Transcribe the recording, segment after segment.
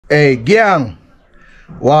Hey, gang.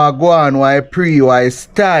 What go on? Why pre? Why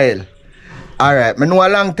style? Alright, I know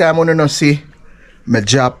a long time I don't see me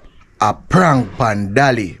drop a prank pan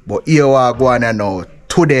Dolly. But here what go on now.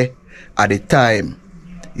 Today at the time.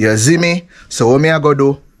 You see me? So what me I go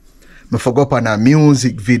do? Me forgot on a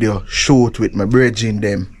music video shoot with my brethren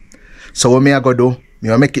them. So what me I go do?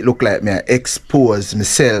 Me I make it look like me I expose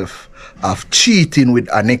myself of cheating with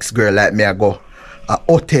an ex-girl, like me I go a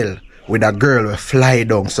hotel with a girl who fly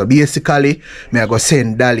down. So basically, me I go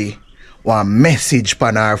send Dolly one message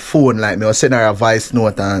on her phone, like me I send her a voice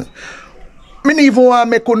note, and me don't even want to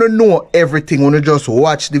make you know everything. When you just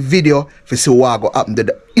watch the video to see what go happen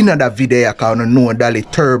in that video. You can know Dolly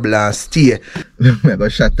terrible and stay. Me I go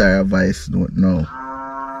shut her a voice note now.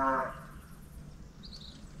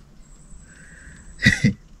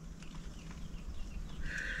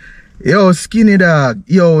 Yo, skinny dog,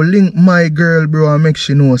 yo, link my girl, bro, and make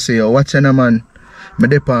she know, say, yo, watch a man, me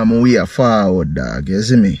dep on my way forward, dog, you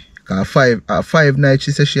see me? Cause five nights,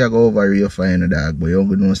 she say she go over here for you, dog, but you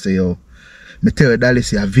don't know, say, yo, me tell Dolly,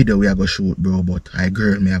 say, a video we a go shoot, bro, but I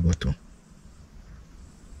girl me a go to.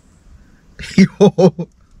 Yo,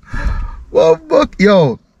 what fuck,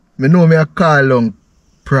 yo, me know me a call long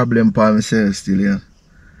problem for myself still, yeah.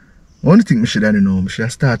 Only thing me should have know, me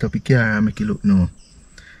should start up the car and make it look no.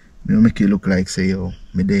 Me make it look like say yo,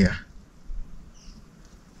 me there.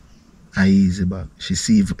 I easy back. She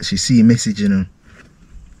see message, you know.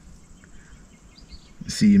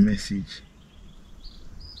 See message.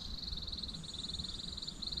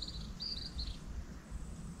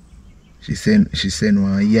 She send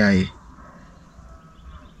one yai.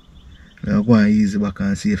 Now go and easy back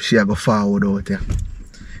and see if she go forward out there.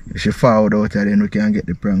 If she forward out there, then we can get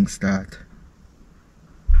the prank start.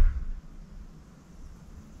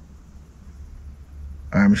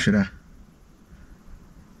 Or I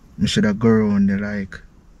shoulda go around there like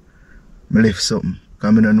me left something.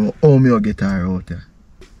 Cause I don't know how me will get her out there.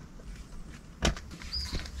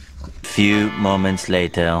 Few moments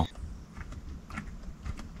later.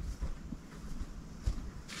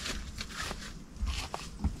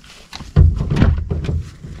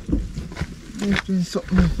 I'm doing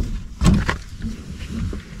something.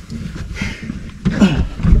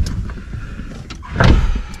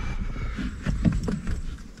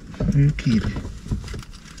 Okay.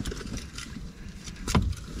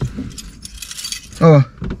 Oh,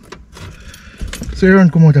 so you run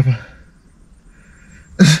come out of her.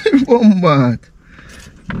 Bombard.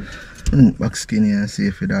 Back skinny and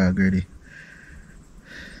safe for dog ready.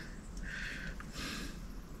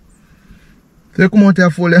 So you come out here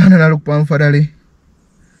full and look for Dolly.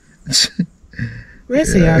 Where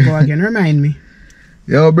say you go again? Remind me.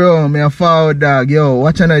 Yo bro, me a forward dog. Yo,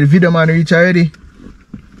 watch out the video man reach already.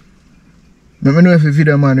 Let me know if the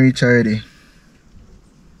video man reach already.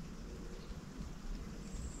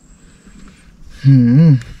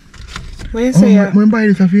 Where you say I'm going to buy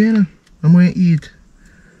this off you, I'm going to eat.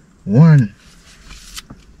 One.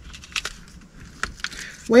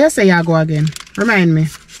 Where you say you go again? Remind me.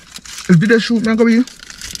 If video shoot, I'm going to be you.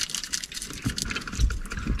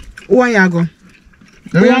 Where you go?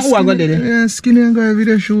 Who I go there? Yeah, skinny and go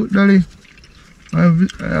video shoot, Dolly.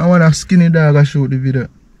 I want a skinny dog to shoot the video.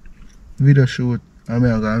 Video shoot. I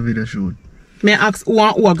mean, I got a video shoot. May I ask who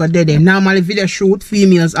I got there? Normally video shoot,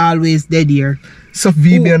 females always dead here. So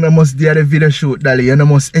female no must do the video shoot, Dolly. You no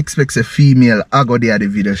must expect a female I go there the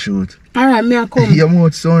video shoot. Alright, may I come? Your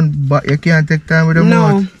mouth sound, but you can't take time with the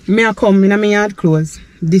mouth. No, may I come? In my yard clothes.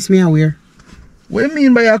 This me I wear. What you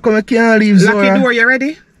mean by you come? You can't leave Zora. Lock the door, you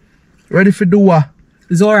ready? Ready for do what?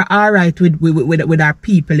 Zora alright with our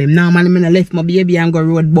people. Normally I left my baby and go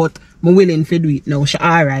road, but I'm willing to do it now. She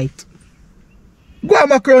alright. Go and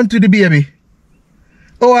back around to the baby.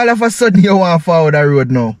 Oh, all of a sudden you want to follow the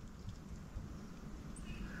road now.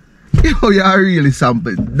 Yo, you are really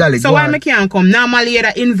something. Dolly, so why me can't come? Normally you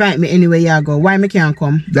invite me anywhere you go. Why me can't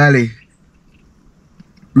come? Dolly,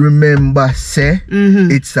 remember say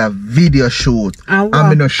it's a video shoot.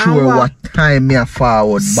 I'm not sure what time me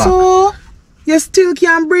forward back. So you still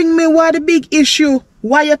can't bring me what the big issue?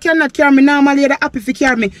 Why you cannot carry me? Normally you're happy if you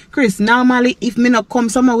carry me. Chris, normally if me not come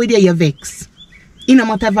somewhere with you vex. You no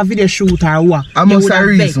matter have a video shoot or what. I must have a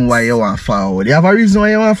reason why you want forward. You have a reason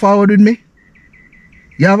why you want forward with me?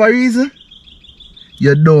 You have a reason?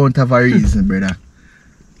 You don't have a reason, brother.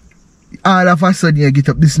 All of a sudden you get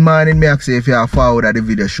up this morning, me ask you if you are forward at the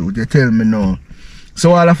video shoot. You tell me no.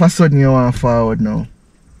 So all of a sudden you want forward now.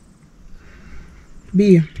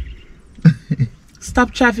 B.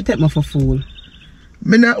 Stop trying to take me for fool.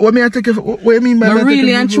 What me I take what you mean by that?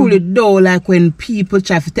 Really and truly though, like when people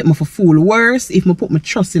try to take me for fool. Worse if me put my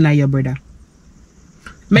trust in your brother.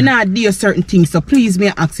 Me not do certain things, so please me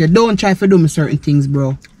ask you, don't try to do me certain things,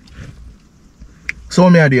 bro. So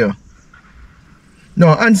what me I do? No,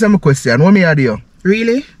 answer my question. What me I do?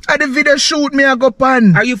 Really? At the video shoot me I go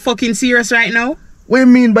pan. Are you fucking serious right now? What you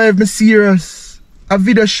mean by if me serious? A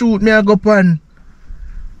video shoot me I go pan.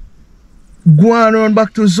 Go on run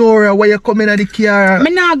back to Zora where you come in at the car. Me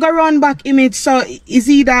not go run back image, so is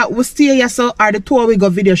either we stay here so or the two we go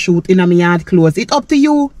video shoot in a me yard clothes. It up to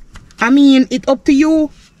you. I mean, it up to you.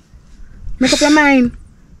 Make up your mind.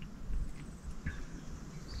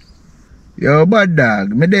 Yo, bad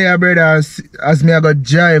dog. Me there, brother, as me I got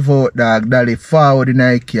drive out, dog, Dolly forward in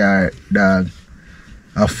the car, dog.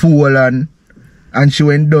 A fool and she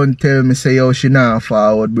went done tell me say yo she not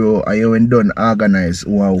forward, bro, and you went done organize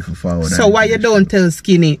who are for forward. So why you don't tell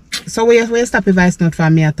Skinny? So where you stop your voice note for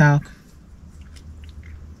me to talk?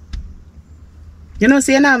 You know,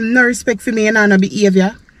 say you have no respect for me and no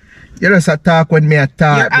behavior. You just talk when me a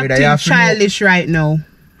talk, You're brother. acting You childish right now.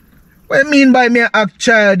 What you mean by me act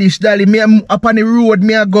childish, Dolly? Me up on the road,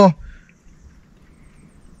 me a go.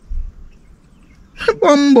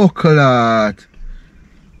 Bumbuckle.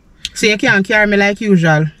 So you can't carry me like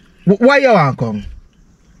usual. Why you want come?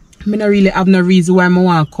 I don't really have no reason why I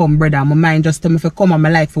want to come, brother. My mind just tell me if I come and I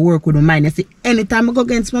like for work with my mind. You see, anytime I go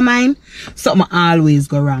against my mind, something always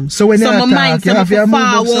go wrong. So when my you mind talk, you have for your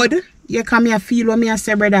forward. You come here feel what me I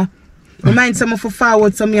say, brother. My mind some for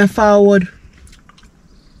forward, some me forward.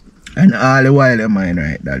 And all the while your mind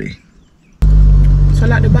right, Daddy. So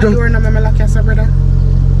lock the back door and I'm lock you, say, brother.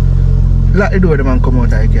 Lock the door, the man come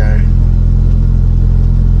out of the car.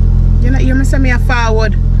 You know, you say me a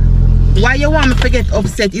forward. Why you want me to get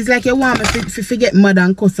upset? It's like you want me to forget mother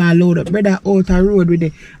and cuss and load up. Brother, out the road with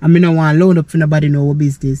it. And me no want to load up for nobody know what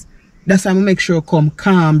business. That's why I make sure come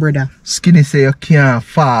calm, brother. Skinny say you can't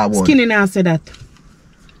forward. Skinny now say that.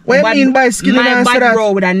 What you mean by Skinny now say that? My bad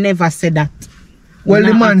bro would have never said that. Well,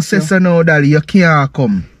 the man says so now, Dolly, you can't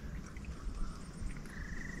come.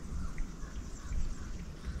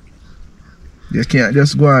 You can't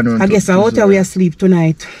just go on. I guess I hotel we asleep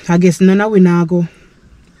tonight. I guess none of we now go.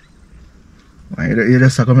 Why you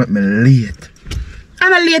just come make me late?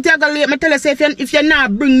 I'm not late, you go late. I tell you, say, if you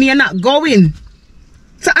not bring me, you're not going.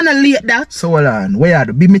 So I'm not late that. So hold on, where you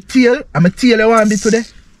do? Be my tail? I'm a tail you want to be today?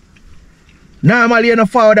 Normally you don't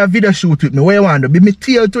forward a video shoot with me. Where you want to be my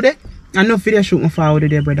tail today? I know video shoot my forward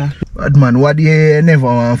today, brother. But man, what do you never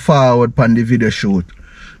want forward on the video shoot?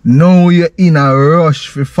 Now you're in a rush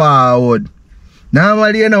for forward.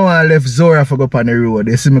 Normally you don't want left Zora for go up on the road.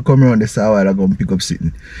 You see me come around this hour I go and pick up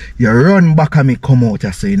sitting. You run back and me come out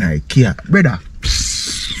and say, I care. Brother.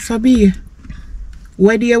 Sabi,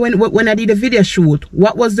 where do you when I did the video shoot,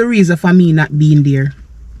 what was the reason for me not being there?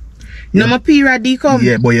 No, my period did come.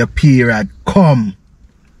 Yeah, but your period come.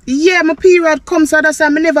 Yeah, my period come, so that's why I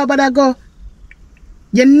never bother go.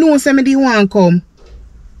 You know somebody want come.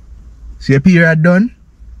 So your period done?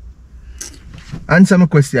 Answer my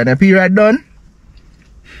question. Your period done?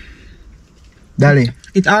 Dolly.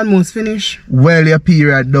 It almost finished. Well, your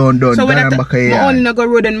period done. So when I only not go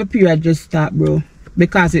road and my period just start, bro.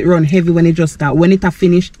 Because it run heavy when it just start. When it a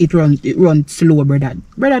finished, it run slow, brother.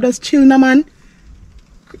 Brother, just chill now, man.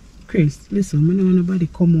 Chris, listen, I don't want nobody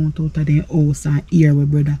come out of their house and hear me,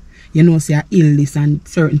 brother. You know, say I ill this and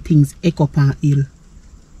certain things echo up and ill.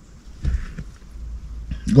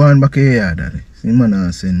 Go on back here, Dolly. See, man,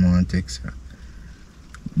 I send one text.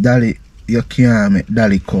 Dolly, you can't make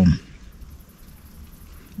Dolly come.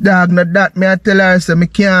 Dog, not that. Me I tell her, say, me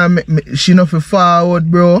can't make she not for forward,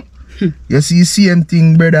 bro. You see, same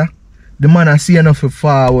thing, brother. The man I see enough for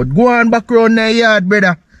forward. Go on back around the yard,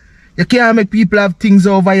 brother. You can't make people have things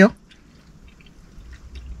over you.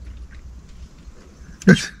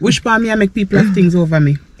 Which part me I make people have things over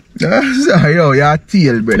me? Sorry, yo, you're a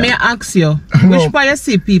tail, brother. May I ask you, which part you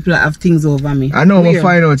see people have things over me? I know, I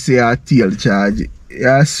find out say you're a tail charge.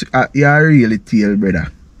 You're really tail,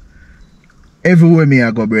 brother. Everywhere me I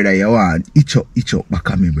go, brother, you want itch up back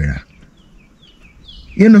at me, brother.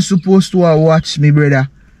 You're not supposed to watch me, brother.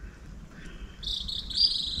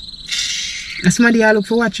 Somebody I look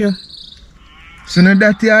for watch you. So now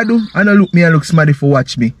that you do, I don't look me, I look somebody for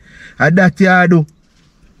watch me. And that you do.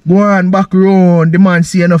 Go on back round, the man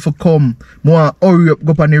see enough to come. More hurry up,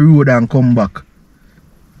 go up on the road and come back.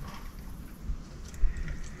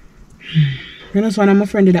 You know, so one of my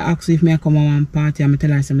friend did ask if me I come on one party and I tell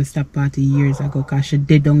her I stop party years ago because she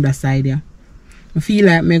dead down that side there. I feel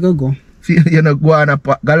like me go. Feel you know go on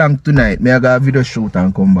go along tonight, me I got a video shoot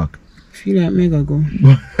and come back. Feel like me go.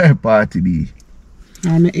 Party be.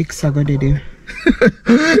 And my ex I go there.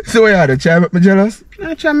 So what you had to try make me jealous?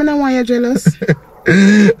 I try me not want you jealous.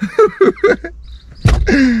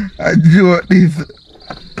 I joke this.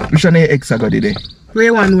 Which one of your ex I got today? Where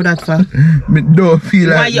you want to know that for? Me don't feel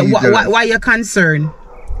like why you concerned?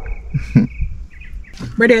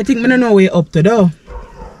 Brother, you think me don't know where you up to though?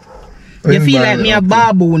 You feel like me a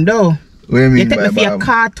baboon though? What you mean you take me for a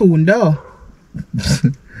cartoon though?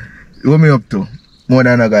 What me up to? More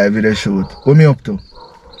than a guy video shoot. What me up to?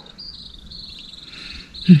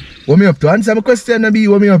 What me up to? Answer my question, Nabi.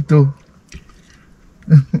 What me up to?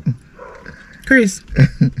 Chris,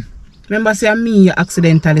 remember say me you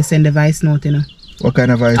accidentally send the voice note, you know? What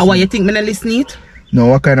kind of voice note? What you think me not listen it? No,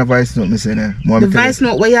 what kind of voice note me say there? The voice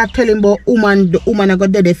note where you are telling about woman, the woman I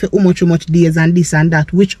got dead for how much days and this and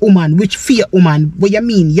that. Which woman? Which fear woman? What you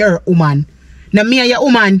mean? You're a woman. Now me and your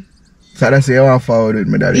woman. So that's say you want forward with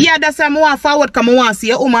me, daddy? Yeah, that's why I want forward because I want to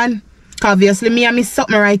see a woman. Obviously, me and me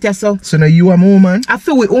something right here, so. So now you a woman? I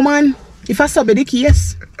feel with woman. If I saw the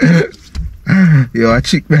case. Yo, a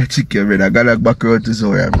chick, you, brother. I got like back out to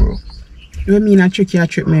Zoya, bro. You mean a trick, you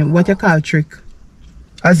trick me? What you call trick?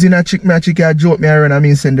 As in a chick, you joke me around, I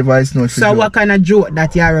mean send the voice note. So what kind of joke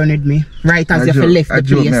that you run with me? Right as you left the place? I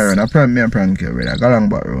joke me around. I prank me and prank you, brother. I got long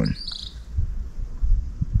back run.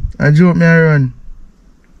 I joke me around.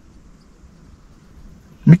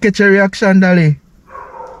 Me catch your reaction, Dolly.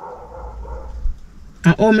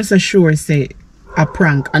 And all Mr. Sure say a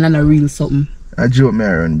prank and not a real something. I joke me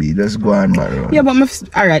around, B. Just go on back run. Yeah, but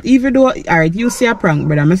alright, even though alright, you say a prank,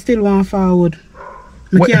 brother, I still want forward.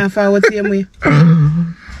 I can't forward same way.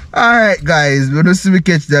 Alright, guys, we don't see me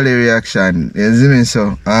catch Dolly reaction. You see me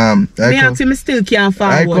so? Me actually me still can't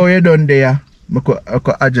forward. I call you done there. I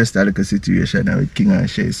could adjust a little situation with King and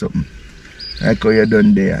Shay something. I call you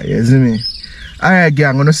done there. You see me? Alright,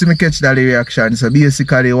 gang, we don't see me catch Dolly reaction. So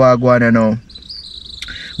basically, what going on now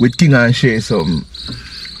with King and Shay something.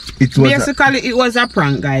 It was a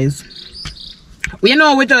prank, guys. You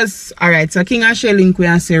know with us, alright, so King and Shay link we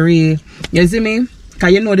and say Ray. You see me?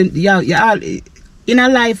 Cause you know you all in a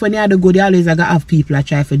life when you have the good, you always gotta have people that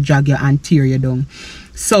try to drag you and tear you down.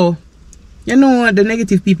 So you know the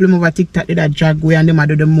negative people over TikTok that drag we and them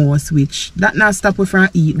do the most, which that not stop we from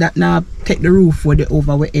eat, that not take the roof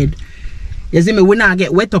over our head. You see me, we not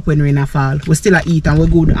get wet up when rain fall. We still eat and we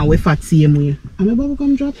good and we fat same way. I'm about to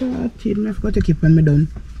come drop her teeth. I forgot to keep when me done.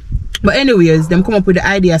 But anyways, them come up with the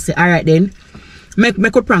idea, say, alright then, make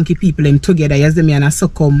a pranky people them together, you see me, and I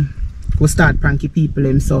succumb. We start pranky people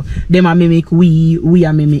them. So them a mimic we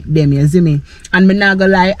a mimic them, you see me. And me not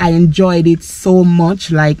gonna lie, I enjoyed it so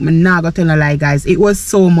much. Like me not gonna tell a lie, guys. It was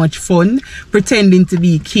so much fun pretending to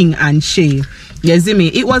be King and Shay. You see me?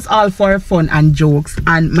 It was all for fun and jokes.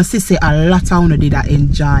 And my sister a lot of did I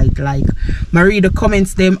enjoyed. Like I read the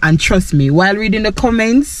comments them and trust me, while reading the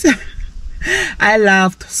comments I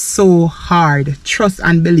laughed so hard. Trust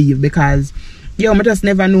and believe, because yo, I just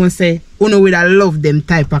never know say uno would I love them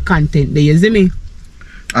type of content there, you see me?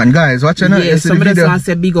 And guys, watch out. Yeah, somebody just want to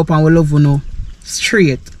say big up and we love uno.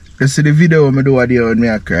 Straight. You see the video when I do there when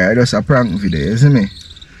I cry, just a prank video, you see me?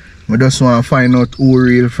 I just want to find out who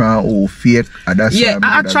real from who fake. That's yeah,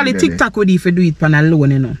 actually TikTok would if you do it on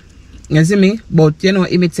alone, you know. You see me? But you know,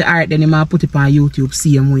 if it's alright, then you might put it on YouTube,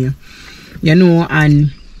 see him way. You know,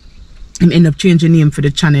 and him end up changing name for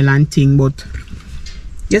the channel and thing. But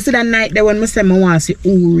you see that night there when I said I want to see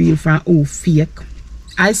who real from who fake,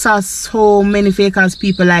 I saw so many fakers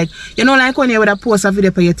people, like, you know, like when you would have post a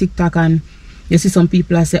video for your TikTok and you see some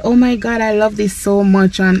people that say, oh my god, I love this so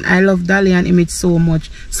much and I love Dolly and Image so much.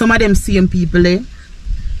 Some of them same people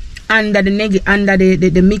under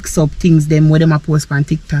the mix up things them where them a post on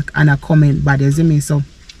TikTok and a comment bad, you see me? So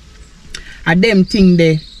and them thing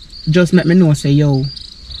they just make me know say, yo,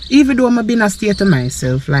 even though I'm been a state to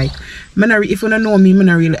myself, like if you don't know me, I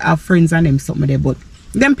don't really have friends and them something there, but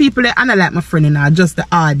them people they not like my friend and are just the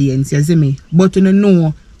audience, you see me? But you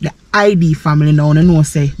know the ID family now, you know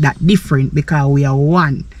say that different because we are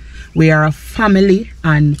one. We are a family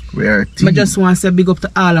and we are a team. I just want to say big up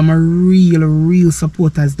to all of my real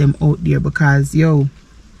supporters them out there, because yo,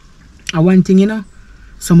 one thing, you know,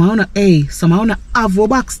 some I wanna have our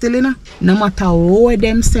back still, you know. No matter what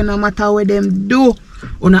them say, no matter what them do,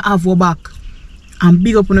 wanna have our back. And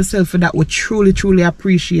big up on yourself for that. We truly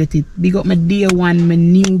appreciate it. Big up my dear one, my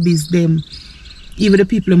newbies them. Even the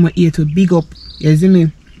people in my ear to big up. You see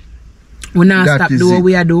me? We not stop doing what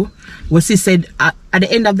we are do. What she said at the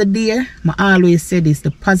end of the day, I always say this,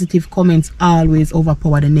 the positive comments always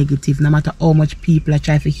overpower the negative, no matter how much people are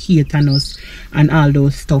trying to hate on us and all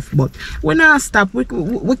those stuff. But we not stop. We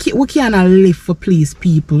can't live for please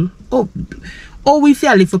people. Oh, we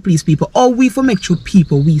feel live for please people. Or we for make sure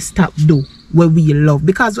people we stop do what we love.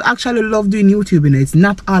 Because we actually love doing YouTube, you know. It's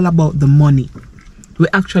not all about the money. We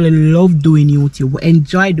actually love doing YouTube. We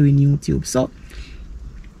enjoy doing YouTube. So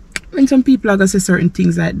when some people are gonna say certain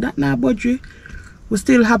things like that, nah, budgie, we're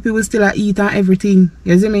still happy, we still eat and everything.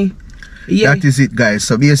 You see me? Yeah. That is it, guys.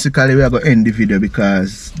 So basically we are gonna end the video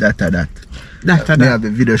because that. We have a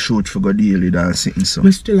video shoot for go deal with and sitting so.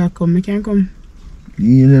 I still come, I can't come.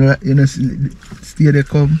 You know, stay there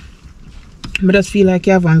come. I just feel like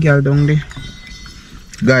you have one girl down there.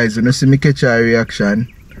 Guys, you know see me catch a reaction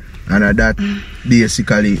and that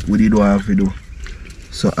basically we did what I have to do.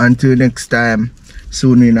 So until next time,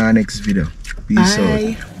 soon in our next video. Peace out.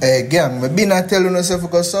 Hey gang, I've been telling yourself to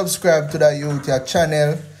go subscribe to that YouTube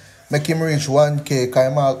channel. Make him reach 1K,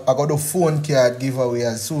 because I got the phone card giveaway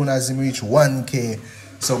as soon as him reach 1K.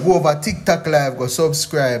 So go over TikTok live, go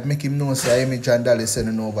subscribe, make him know say Image and Dolly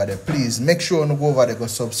sending over there. Please make sure you go over there, go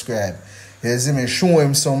subscribe. You see me, show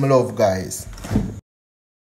him some love, guys.